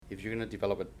if you're going to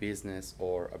develop a business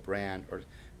or a brand, or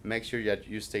make sure that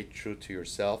you stay true to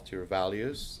yourself, to your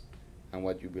values, and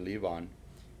what you believe on,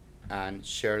 and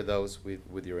share those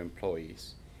with your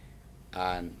employees,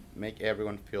 and make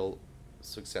everyone feel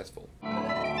successful.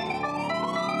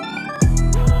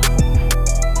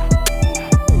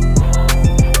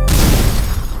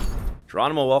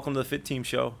 Jeronimo, welcome to the Fit Team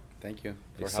Show. Thank you for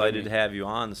having Excited me. to have you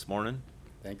on this morning.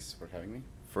 Thanks for having me.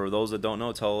 For those that don't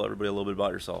know, tell everybody a little bit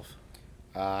about yourself.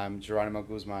 I'm Jeronimo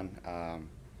Guzman.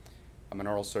 I'm an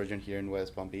oral surgeon here in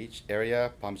West Palm Beach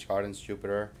area, Palm Beach Gardens,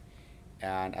 Jupiter,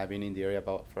 and I've been in the area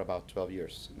for about 12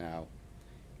 years now.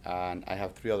 And I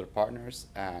have three other partners,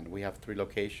 and we have three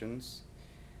locations.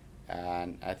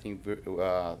 And I think,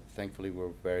 thankfully,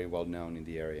 we're very well known in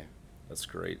the area. That's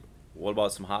great. What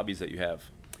about some hobbies that you have?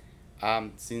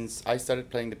 Since I started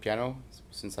playing the piano,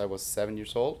 since I was 7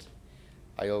 years old,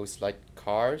 I always liked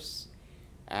cars,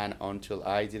 and until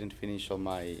I didn't finish all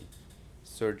my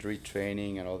surgery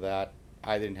training and all that,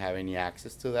 I didn't have any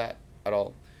access to that at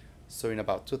all. So in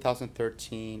about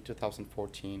 2013,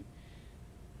 2014,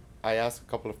 I asked a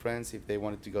couple of friends if they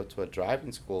wanted to go to a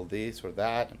driving school, this or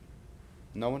that.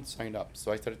 No one signed up,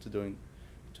 so I started to do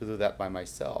that by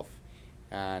myself,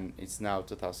 and it's now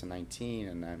 2019,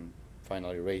 and I'm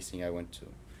finally racing. I went to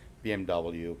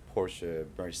BMW, Porsche,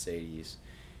 Mercedes,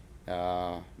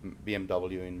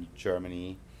 BMW in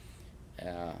Germany,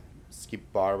 Skip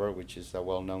Barber, which is a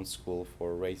well-known school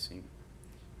for racing.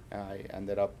 I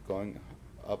ended up going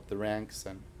up the ranks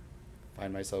and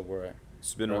find myself where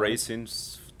It's been where I want. racing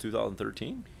since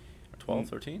 2013 or 12, Mm,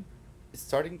 13?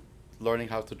 Starting learning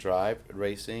how to drive,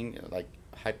 racing, like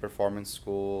high performance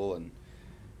school,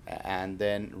 and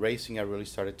then racing. I really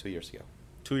started 2 years ago.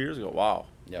 2 years ago. Wow.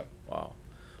 Yep. Wow.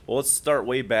 Well, let's start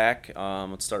way back.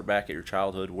 Let's start back at your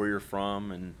childhood, where you're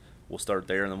from, and we'll start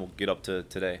there, and then we'll get up to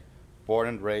today. Born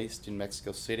and raised in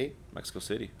Mexico City. Mexico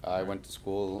City. All I right. went to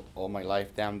school all my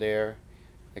life down there,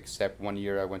 except 1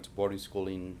 year I went to boarding school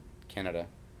in Canada.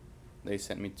 They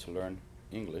sent me to learn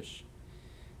English,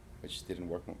 which didn't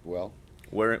work well.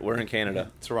 Where in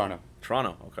Canada? Toronto,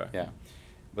 Toronto. Okay. yeah.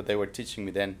 But they were teaching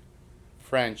me then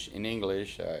French in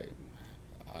English.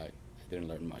 I didn't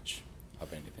learn much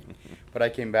of anything. But I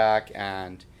came back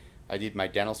and I did my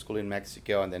dental school in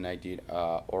Mexico, and then I did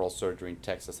oral surgery in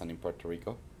Texas and in Puerto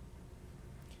Rico.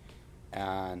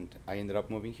 And I ended up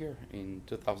moving here in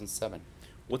 2007.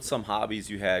 What's some hobbies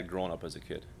you had growing up as a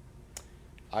kid?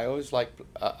 I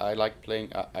like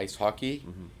playing ice hockey.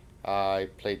 Mm-hmm. I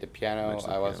played the You piano.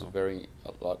 mentioned I the was piano. very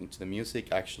a lot into the music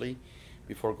actually.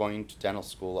 Before going to dental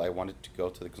school, I wanted to go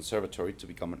to the conservatory to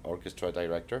become an orchestra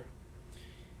director.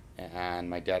 And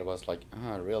my dad was like,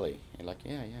 "Oh, really?" And like,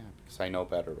 "Yeah, yeah," because I know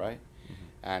better, right? Mm-hmm.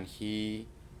 And he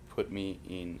put me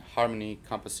in harmony,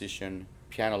 composition,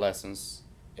 piano lessons,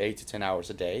 8 to 10 hours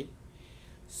a day.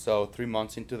 So 3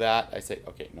 months into that, I said,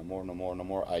 "Okay, no more, no more, no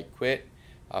more." I quit.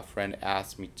 A friend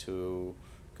asked me to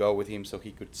go with him so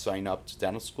he could sign up to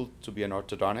dental school to be an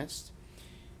orthodontist,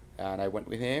 and I went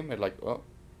with him. And like, oh,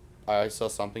 I saw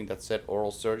something that said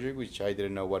oral surgery, which I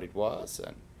didn't know what it was,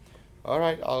 and all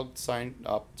right, I'll sign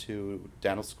up to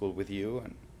dental school with you.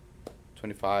 And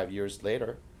 25 years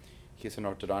later, he's an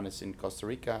orthodontist in Costa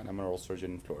Rica, and I'm an oral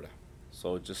surgeon in Florida.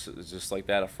 So just like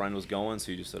that, a friend was going,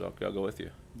 so you just said, "Okay, I'll go with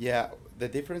you." Yeah, the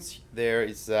difference there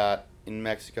is that in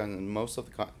Mexico and in most of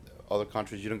the other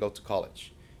countries, you don't go to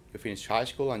college. You finish high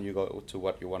school and you go to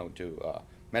what you want to do.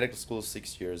 Medical school,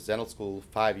 6 years, dental school,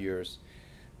 5 years,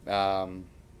 um,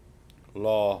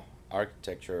 law,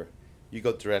 architecture. You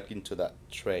go directly into that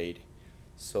trade.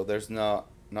 So there's not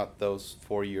those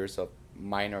 4 years of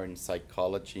minor in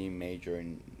psychology, major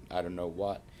in I don't know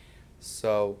what.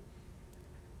 So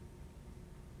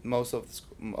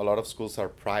a lot of schools are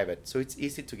private, so it's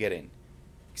easy to get in,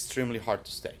 extremely hard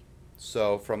to stay.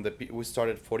 So we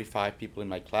started 45 people in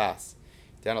my class,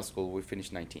 dental school. We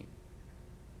finished 19.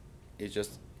 It's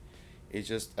just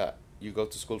you go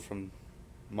to school from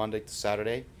Monday to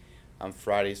Saturday, and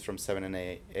Fridays from 7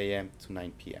 a.m. to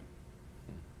 9 p.m.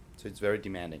 So it's very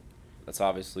demanding. That's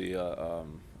obviously a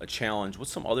challenge.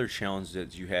 What's some other challenges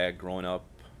that you had growing up?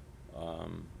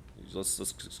 Um, let's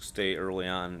stay early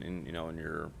on in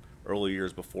your early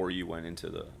years before you went into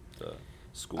the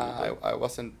school. I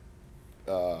wasn't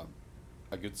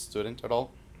a good student at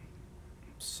all.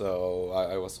 So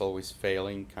I was always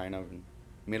failing kind of in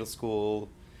middle school,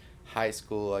 high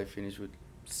school. I finished with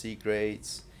C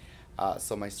grades.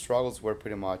 So my struggles were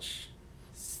pretty much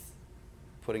s-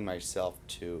 putting myself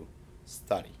to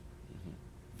study. Mhm.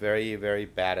 Very, very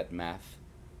bad at math.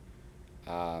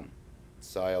 Um,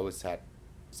 so I always had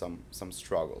some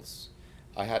struggles.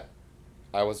 I had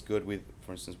I was good with,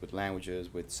 for instance, with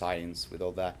languages, with science, with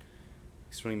all that.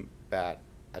 Extremely bad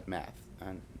at math,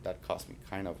 and that cost me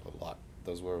kind of a lot.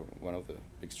 Those were one of the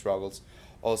big struggles.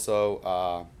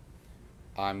 Also,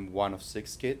 I'm one of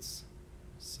six kids,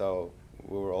 so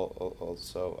we were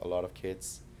also a lot of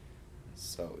kids.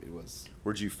 So it was.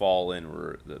 Where'd you fall in?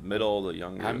 Were the middle, the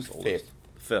I'm youngest, oldest? fifth.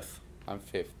 Fifth. I'm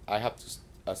fifth. I have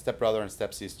a stepbrother and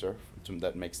stepsister.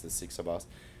 That makes the six of us.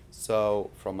 So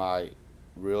from my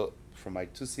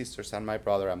two sisters and my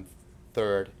brother, I'm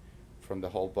third. From the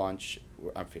whole bunch,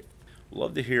 I'm fifth.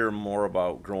 Love to hear more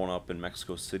about growing up in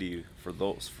Mexico City. For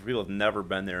people who've never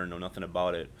been there and know nothing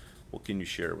about it, what can you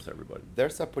share with everybody?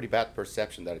 There's a pretty bad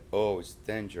perception that, oh, it's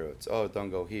dangerous. Oh, don't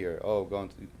go here. Oh, go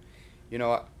into.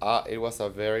 It was a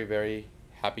very, very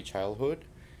happy childhood.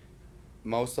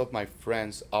 Most of my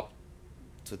friends up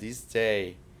to this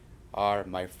day are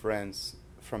my friends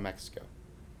from Mexico.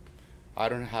 I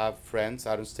don't have friends.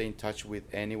 I don't stay in touch with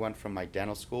anyone from my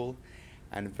dental school,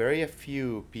 and very a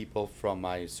few people from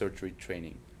my surgery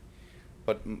training.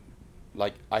 But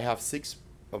like I have six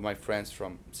of my friends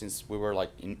from since we were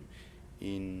like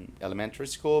in elementary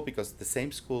school, because the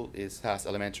same school has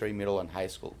elementary, middle, and high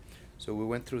school. So we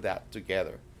went through that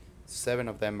together. Seven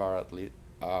of them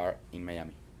are in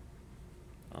Miami.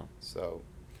 Oh. So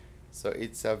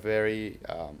it's a very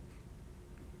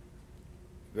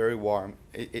very warm.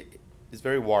 It's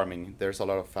very warming. There's a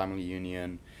lot of family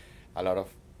union, a lot of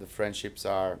the friendships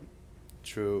are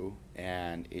true,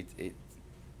 and it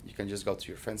you can just go to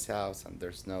your friend's house and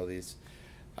there's no this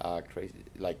crazy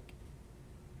like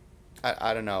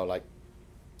I don't know, like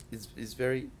it's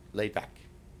very laid back,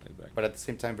 Laid back. but at the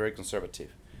same time very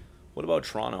conservative. What about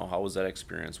Toronto? How was that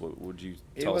experience? What would you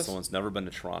tell Was someone that's never been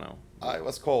to Toronto? It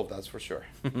was cold, that's for sure.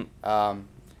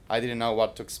 I didn't know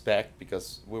what to expect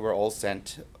because we were all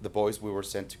sent. The boys we were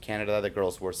sent to Canada. The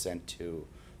girls were sent to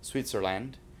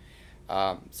Switzerland.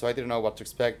 So I didn't know what to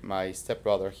expect. My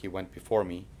stepbrother, he went before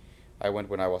me. I went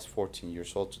when I was 14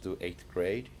 years old to do 8th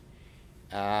grade,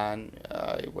 and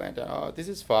I went. Oh, this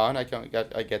is fun. I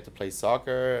get to play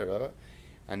soccer.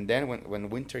 And then when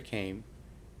winter came,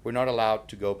 we're not allowed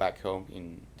to go back home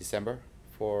in December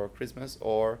for Christmas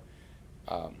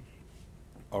um,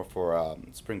 or for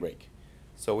spring break.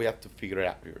 So we have to figure it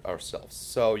out ourselves.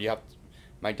 So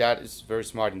my dad is very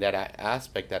smart in that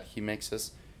aspect, that he makes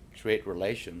us create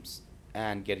relations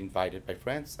and get invited by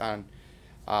friends. And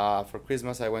for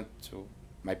Christmas, I went to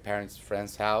my parents'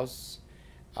 friend's house.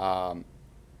 Um,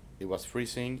 it was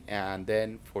freezing, and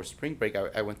then for spring break,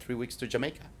 I went 3 weeks to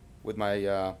Jamaica with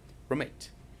my roommate,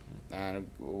 and it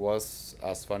was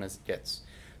as fun as it gets.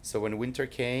 So when winter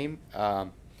came,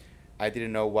 I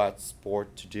didn't know what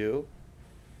sport to do,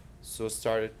 so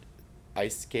started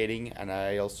ice skating, and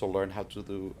I also learned how to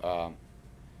do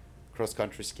cross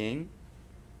country skiing,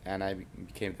 and I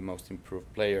became the most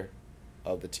improved player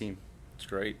of the team It's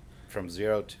great. from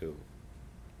zero to.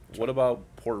 What about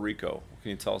Puerto Rico? What can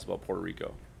you tell us about Puerto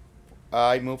Rico?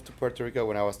 I moved to Puerto Rico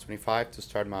when I was 25 to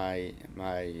start my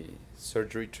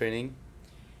surgery training,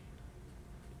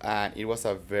 and it was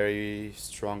a very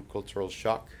strong cultural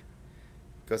shock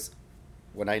because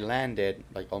when I landed,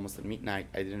 like almost at midnight,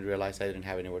 I didn't realize I didn't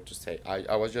have anywhere to stay.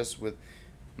 I was just with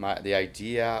the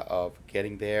idea of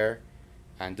getting there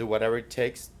and do whatever it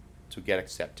takes to get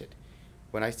accepted.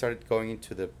 When I started going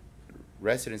into the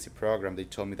residency program, they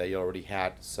told me that you already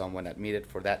had someone admitted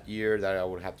for that year, that I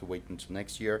would have to wait until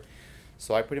next year.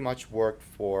 So I pretty much worked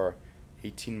for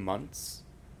 18 months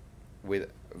with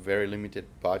a very limited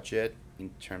budget in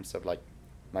terms of like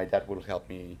my dad would help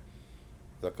me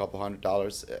with a couple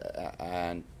 $100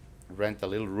 and rent a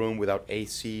little room without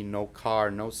AC, no car,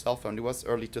 no cell phone. It was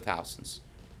early 2000s.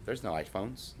 There's no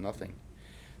iPhones, nothing.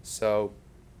 So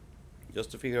just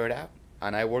to figure it out.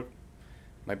 And I worked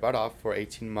my butt off for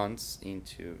 18 months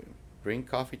into bring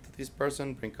coffee to this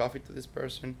person, bring coffee to this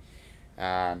person,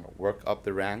 and work up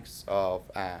the ranks of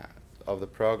the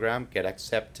program, get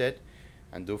accepted,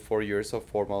 and do 4 years of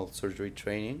formal surgery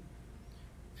training.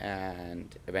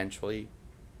 And eventually,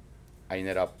 I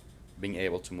ended up being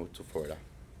able to move to Florida.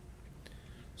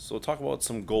 So talk about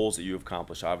some goals that you've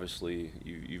accomplished. Obviously,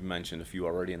 you've mentioned a few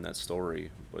already in that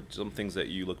story, but some things that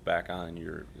you look back on and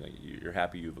you're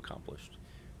happy you've accomplished.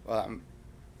 Well, I'm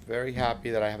very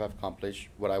happy that I have accomplished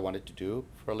what I wanted to do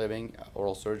for a living,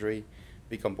 oral surgery,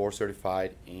 become board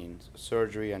certified in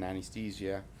surgery and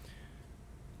anesthesia.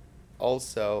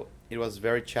 Also, it was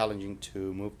very challenging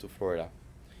to move to Florida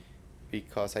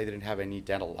because I didn't have any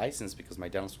dental license because my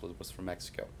dental school was from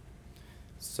Mexico.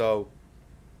 So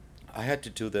I had to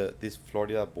do this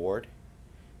Florida board,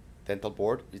 dental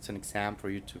board. It's an exam for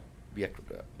you to be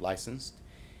licensed.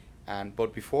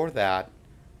 But before that,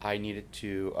 I needed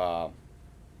to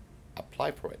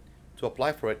apply for it. To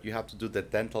apply for it, you have to do the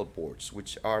dental boards,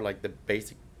 which are like the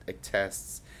basic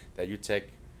tests that you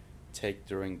take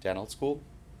during dental school.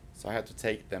 So I had to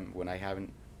take them when I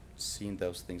haven't seen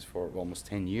those things for almost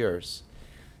 10 years.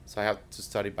 So I have to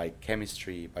study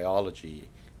biochemistry, biology,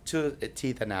 to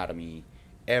teeth anatomy,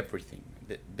 everything,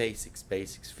 the basics,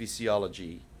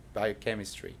 physiology,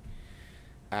 biochemistry.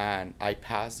 And I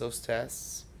passed those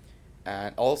tests.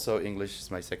 And also English is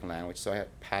my second language, so I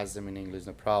had passed them in English,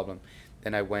 no problem.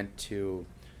 Then I went to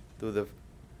do the,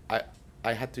 I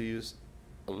I had to use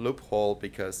a loophole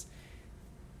because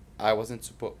I wasn't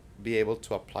supposed be able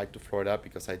to apply to Florida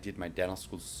because I did my dental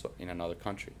school in another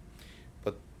country.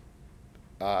 But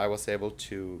I was able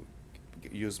to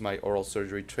use my oral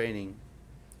surgery training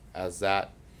as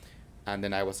that, and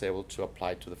then I was able to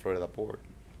apply to the Florida board.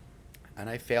 And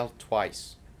I failed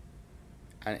twice.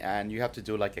 And you have to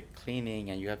do like a cleaning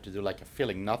and you have to do like a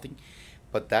filling, nothing.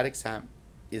 But that exam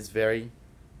is very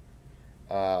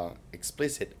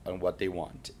explicit on what they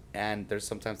want. And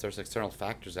there's external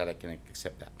factors that I can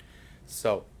accept that.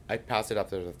 So I passed it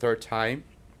after the third time,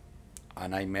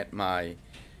 and I met my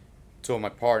two of my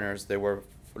partners. They were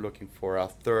looking for a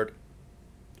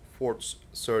fourth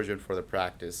surgeon for the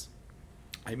practice.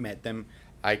 I met them.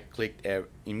 I clicked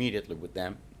immediately with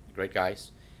them. Great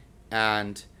guys,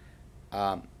 and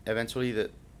eventually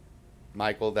the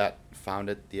Michael that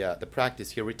founded the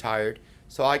practice, he retired.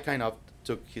 So I kind of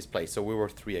took his place. So we were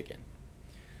three again.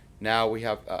 Now we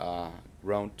have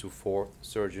grown to four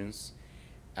surgeons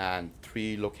and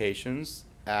three locations,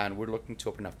 and we're looking to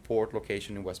open a fourth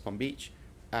location in West Palm Beach,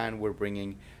 and we're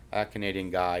bringing a Canadian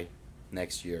guy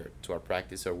next year to our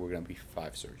practice, so we're going to be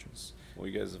five surgeons. Well,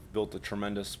 you guys have built a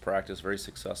tremendous practice, very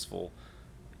successful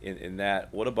in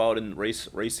that. What about in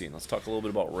racing? Let's talk a little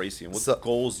bit about racing. What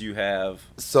goals do you have?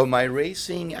 So my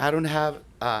racing, I don't have.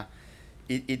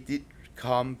 It did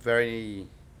come very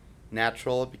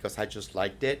natural because I just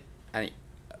liked it, and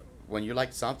when you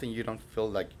like something, you don't feel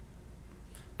like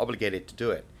obligated to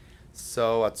do it.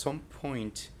 So at some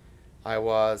point, I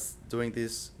was doing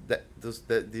these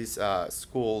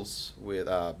schools with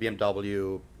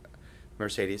BMW,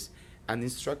 Mercedes, and the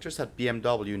instructors at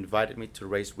BMW invited me to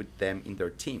race with them in their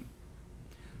team.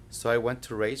 So I went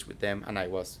to race with them, and I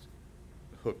was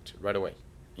hooked right away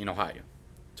in Ohio,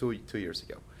 2 years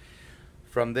ago.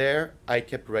 From there, I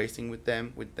kept racing with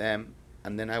them,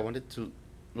 and then I wanted to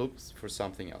look for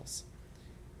something else,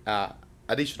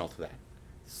 additional to that.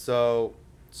 So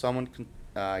someone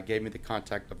gave me the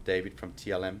contact of David from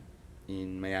TLM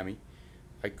in Miami.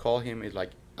 I called him. He's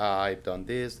like, I've done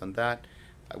this, done that.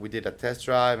 We did a test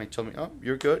drive, and he told me, "Oh,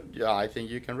 you're good. Yeah, I think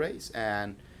you can race."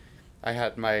 And I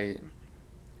had my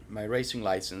racing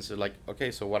license. They're like,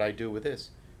 okay, so what I do with this?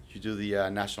 You do the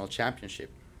national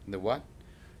championship. The what?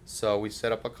 So we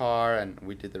set up a car and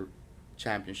we did the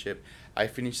championship. I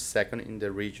finished second in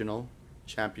the regional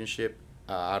championship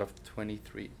out of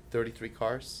 33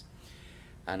 cars.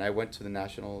 And I went to the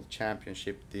national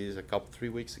championship this 3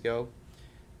 weeks ago.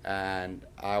 And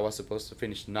I was supposed to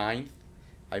finish ninth.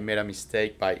 I made a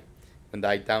mistake when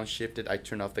I downshifted, I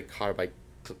turned off the car by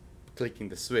clicking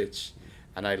the switch.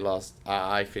 And I lost,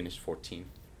 I finished 14th.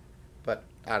 But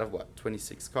out of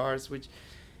 26 cars, which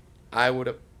I would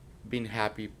have been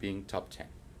happy being top 10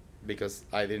 because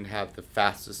I didn't have the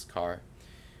fastest car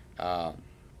uh,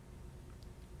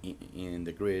 in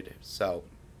the grid. So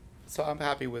I'm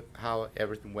happy with how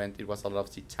everything went. It was a lot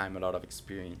of seat time, a lot of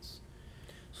experience.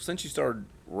 So since you started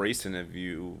racing, have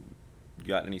you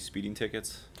gotten any speeding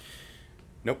tickets?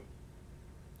 Nope.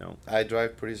 No. I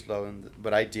drive pretty slow,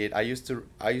 but I did. I used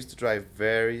to drive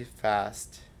very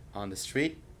fast on the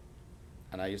street,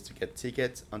 and I used to get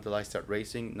tickets until I start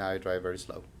racing. Now I drive very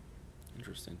slow.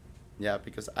 Interesting. Yeah,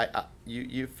 because I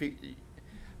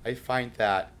find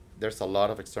that there's a lot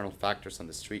of external factors on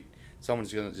the street.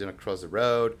 Someone's gonna cross the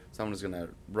road. Someone's gonna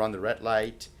run the red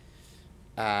light,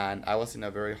 and I was in a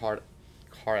very hard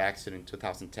car accident in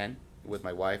 2010 with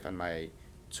my wife and my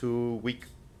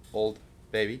 2-week-old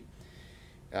baby.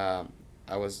 I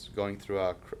was going through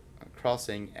a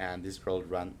crossing, and this girl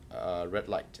ran a red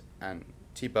light and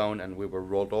T-bone, and we were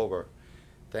rolled over.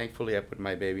 Thankfully, I put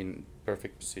my baby in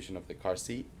perfect position of the car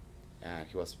seat, and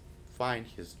he was fine.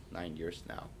 He's 9 years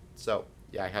now. So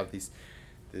yeah, I have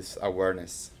this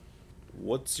awareness.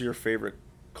 What's your favorite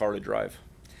car to drive?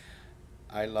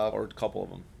 I love Or a couple of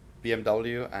them.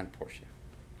 BMW and Porsche,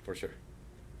 for sure.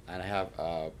 And I have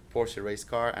a Porsche race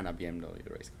car and a BMW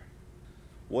race car.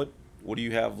 What do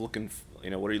you have what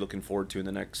are you looking forward to in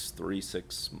the next 3,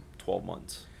 6, 12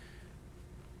 months?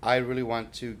 I really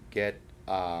want to get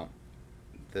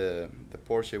the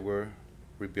Porsche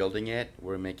rebuilding it.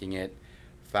 We're making it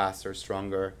faster,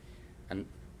 stronger, and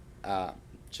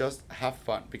just have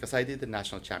fun. Because I did the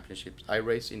national championships. I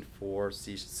raced in four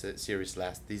series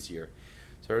this year,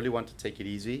 so I really want to take it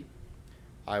easy.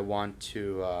 I want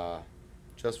to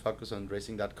just focus on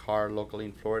racing that car locally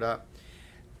in Florida,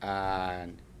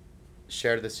 and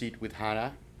share the seat with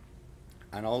Hannah.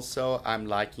 And also, I'm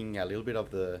liking a little bit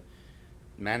of the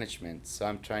management. So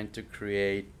I'm trying to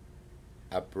create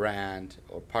a brand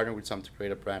or partner with someone to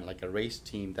create a brand, like a race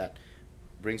team that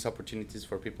brings opportunities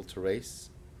for people to race.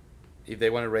 If they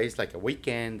want to race like a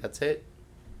weekend, that's it.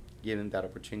 Give them that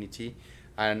opportunity.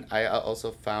 And I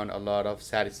also found a lot of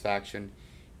satisfaction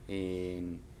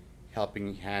in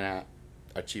helping Hannah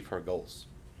achieve her goals.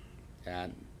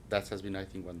 And that has been, I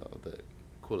think, one of the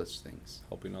coolest things.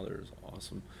 Helping others,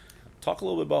 awesome. Talk a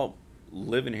little bit about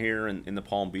living here in the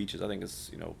Palm Beaches. I think it's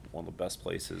one of the best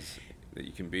places that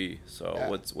you can be.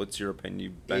 So what's your opinion?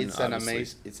 You've been it's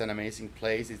an amazing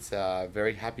place. It's a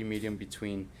very happy medium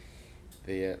between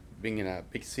the being in a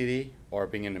big city or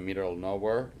being in the middle of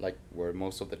nowhere, like where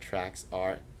most of the tracks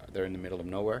are. They're in the middle of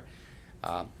nowhere.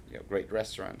 You have great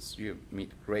restaurants. You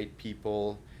meet great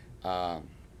people,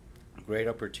 great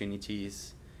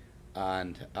opportunities,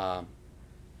 and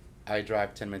I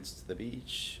drive 10 minutes to the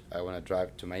beach. I want to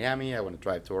drive to Miami. I want to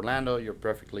drive to Orlando. You're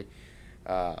perfectly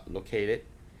located.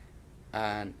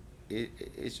 And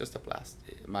it's just a blast.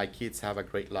 My kids have a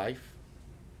great life.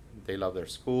 They love their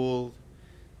school.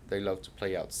 They love to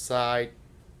play outside.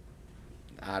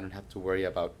 I don't have to worry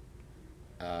about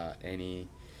any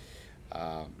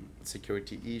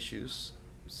security issues.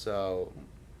 So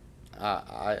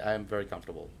I'm very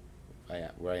comfortable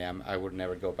where I am. I would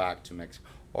never go back to Mexico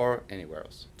or anywhere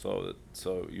else.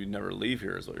 So you never leave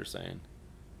here, is what you're saying?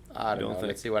 I don't know.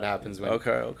 Let's see what happens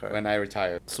when I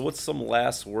retire. So what's some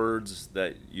last words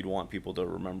that you'd want people to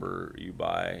remember you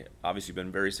by? Obviously, you've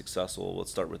been very successful.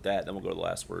 Let's start with that. Then we'll go to the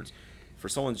last words. For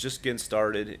someone just getting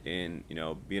started in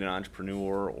being an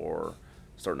entrepreneur or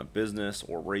starting a business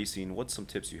or racing, what's some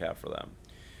tips you have for them?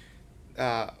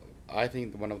 I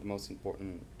think one of the most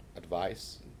important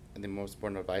advice I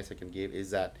can give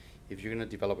is that if you're going to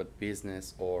develop a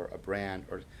business or a brand,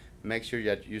 or make sure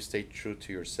that you stay true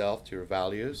to yourself, to your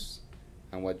values,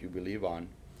 and what you believe on,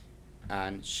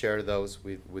 and share those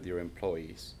with your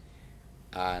employees,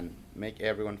 and make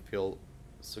everyone feel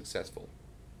successful.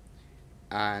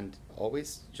 And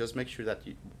always just make sure that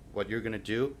what you're going to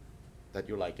do, that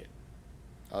you like it.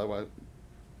 Otherwise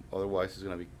it's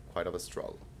going to be quite of a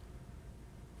struggle.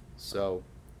 So,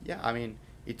 yeah, I mean,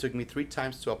 it took me 3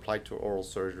 times to apply to oral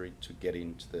surgery to get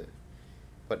into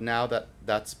but now that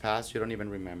that's passed, you don't even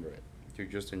remember it. You're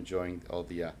just enjoying all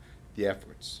the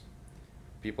efforts.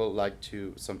 People like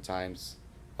to sometimes,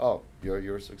 oh,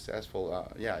 you're successful.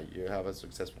 Yeah, you have a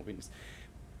successful business,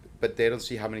 but they don't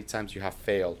see how many times you have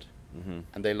failed,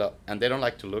 and they don't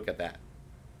like to look at that.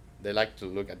 They like to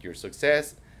look at your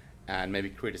success, and maybe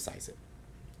criticize it,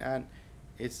 and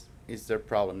it's their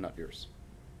problem, not yours.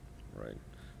 Right.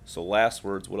 So last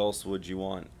words, what else would you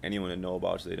want anyone to know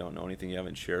about so they don't know anything you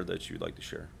haven't shared that you'd like to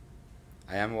share?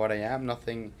 I am what I am.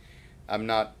 I'm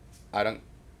not, I don't,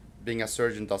 being a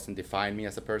surgeon doesn't define me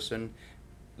as a person.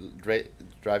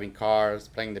 Driving cars,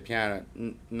 playing the piano,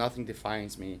 nothing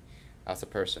defines me as a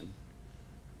person.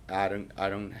 I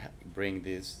don't bring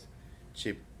this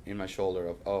chip in my shoulder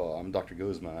of, oh, I'm Dr.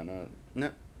 Guzman. No.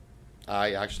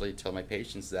 I actually tell my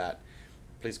patients that,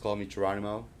 please call me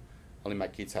Jeronimo. Only my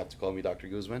kids have to call me Dr.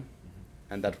 Guzman.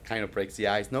 And that kind of breaks the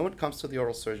ice. No one comes to the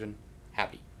oral surgeon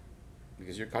happy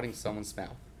because you're cutting someone's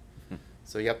mouth.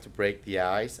 So you have to break the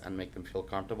ice and make them feel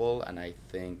comfortable. And I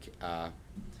think I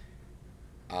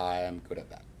am good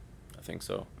at that. I think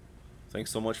so.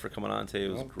 Thanks so much for coming on today.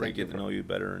 It was great getting to know you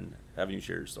better and having you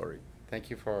share your story.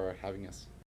 Thank you for having us.